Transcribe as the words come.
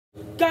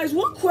Guys,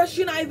 one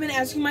question I've been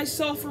asking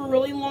myself for a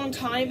really long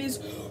time is,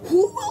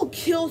 who will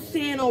kill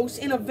Thanos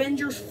in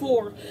Avengers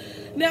 4?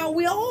 Now,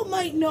 we all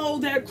might know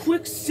that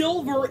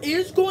Quicksilver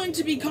is going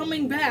to be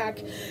coming back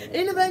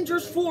in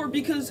Avengers 4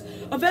 because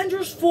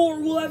Avengers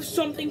 4 will have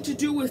something to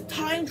do with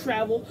time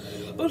travel,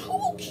 but who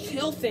will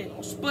kill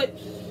Thanos? But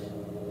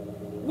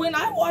when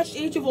I watched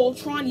Age of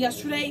Ultron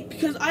yesterday,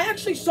 because I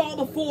actually saw it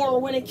before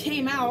when it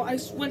came out, I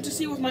went to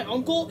see it with my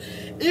uncle,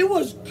 it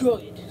was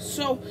good.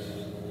 So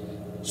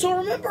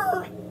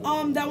remember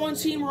that one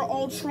scene where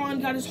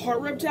Ultron got his heart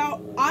ripped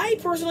out? I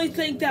personally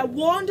think that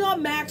Wanda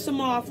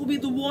Maximoff will be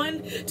the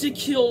one to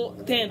kill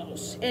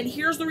Thanos. And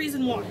here's the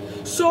reason why.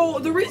 So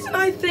the reason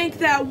I think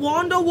that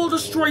Wanda will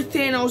destroy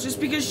Thanos is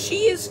because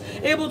she is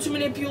able to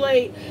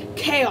manipulate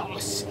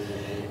chaos.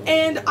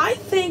 And I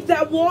think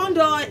that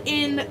Wanda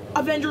in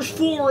Avengers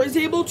 4 is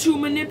able to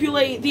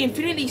manipulate the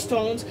Infinity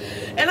Stones.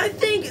 And I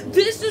think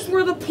this is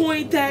where the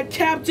point that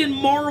Captain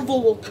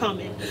Marvel will come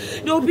in.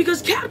 No,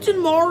 because Captain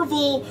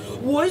Marvel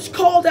was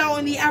called out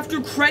in the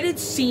after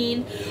credits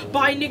scene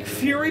by Nick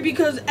Fury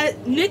because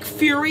Nick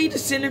Fury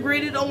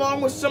disintegrated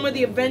along with some of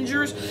the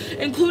Avengers,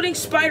 including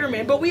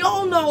Spider-Man. But we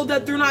all know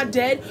that they're not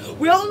dead.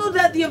 We all know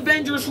that the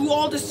Avengers who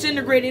all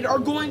disintegrated are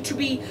going to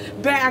be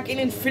back in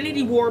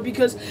Infinity War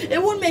because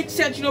it wouldn't make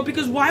sense. You know,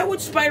 because why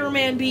would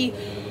Spider-Man be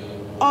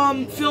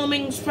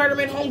filming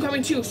Spider-Man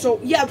Homecoming 2? So,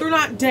 yeah, they're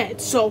not dead.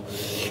 So,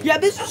 yeah,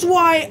 this is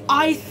why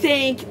I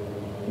think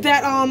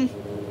that,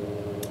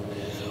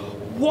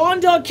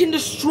 Wanda can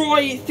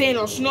destroy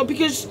Thanos, you know,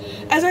 because,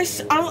 as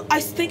I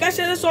think I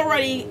said this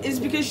already, is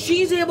because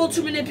she's able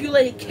to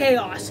manipulate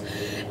chaos.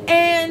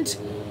 And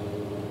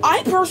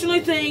I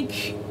personally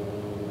think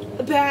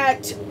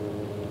that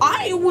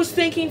I was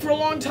thinking for a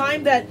long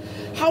time that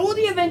how will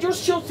the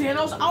Avengers kill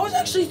Thanos? I was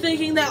actually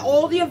thinking that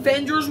all the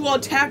Avengers will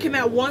attack him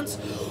at once,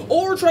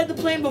 or tried the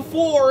plan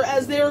before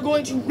as they were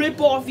going to rip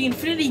off the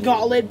Infinity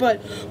Gauntlet,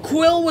 but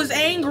Quill was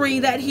angry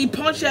that he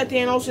punched at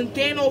Thanos, and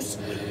Thanos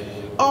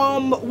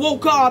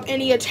woke up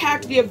and he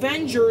attacked the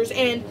Avengers,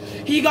 and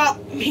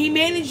he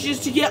manages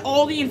to get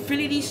all the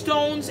Infinity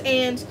Stones,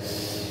 and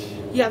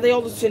yeah, they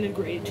all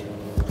disintegrated.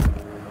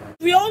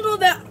 We all know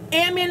that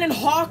Ant-Man and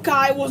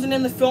Hawkeye wasn't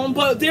in the film,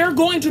 but they're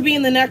going to be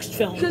in the next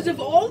film. Because if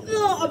all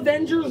the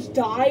Avengers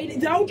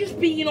died, that would just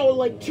be, you know,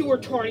 like, too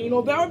retarded. You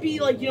know, that would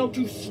be, like, you know,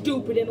 too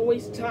stupid and a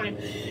waste of time.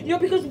 You know,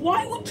 because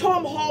why would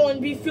Tom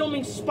Holland be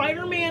filming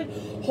Spider-Man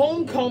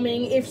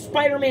Homecoming if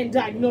Spider-Man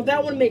died? You know,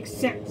 that wouldn't make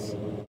sense.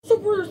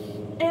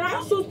 And I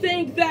also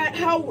think that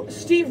how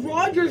Steve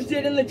Rogers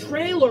did in the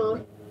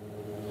trailer,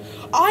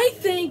 I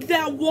think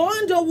that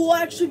Wanda will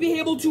actually be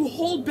able to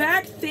hold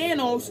back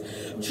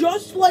Thanos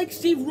just like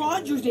Steve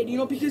Rogers did, you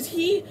know, because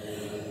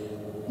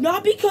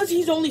not because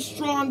he's only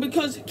strong,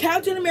 because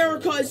Captain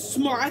America is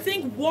smart. I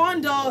think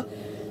Wanda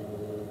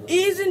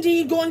is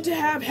indeed going to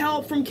have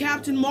help from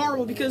Captain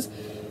Marvel, because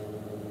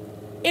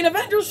in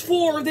Avengers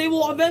 4, they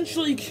will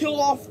eventually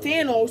kill off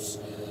Thanos.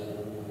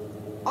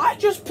 I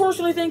just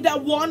personally think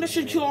that Wanda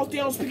should kill off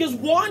Thanos, because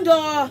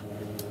Wanda,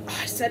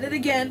 I said it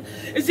again,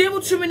 is able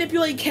to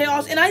manipulate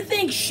chaos, and I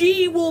think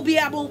she will be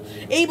able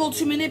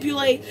to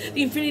manipulate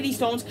the Infinity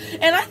Stones.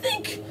 And I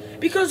think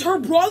because her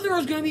brother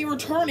is going to be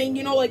returning,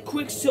 you know, like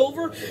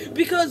Quicksilver,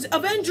 because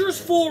Avengers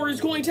 4 is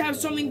going to have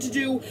something to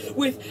do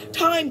with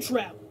time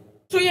travel.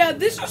 So yeah,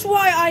 this is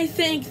why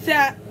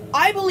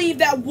I believe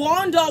that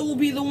Wanda will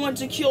be the one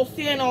to kill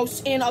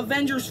Thanos in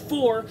Avengers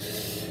 4.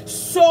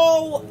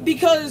 So,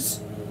 because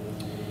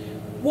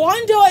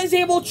Wanda is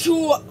able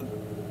to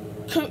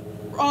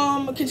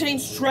contain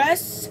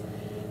stress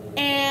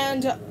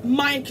and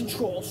mind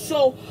control.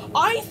 So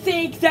I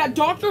think that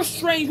Doctor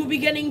Strange will be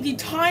getting the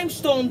time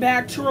stone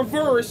back to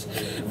reverse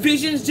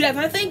Vision's death.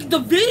 I think the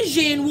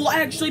Vision will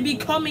actually be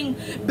coming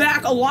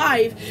back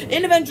alive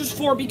in Avengers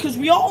 4, because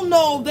we all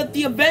know that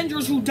the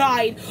Avengers who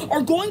died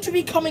are going to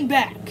be coming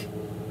back.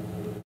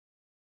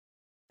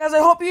 Guys, I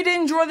hope you did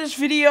enjoy this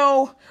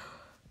video.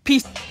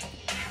 Peace.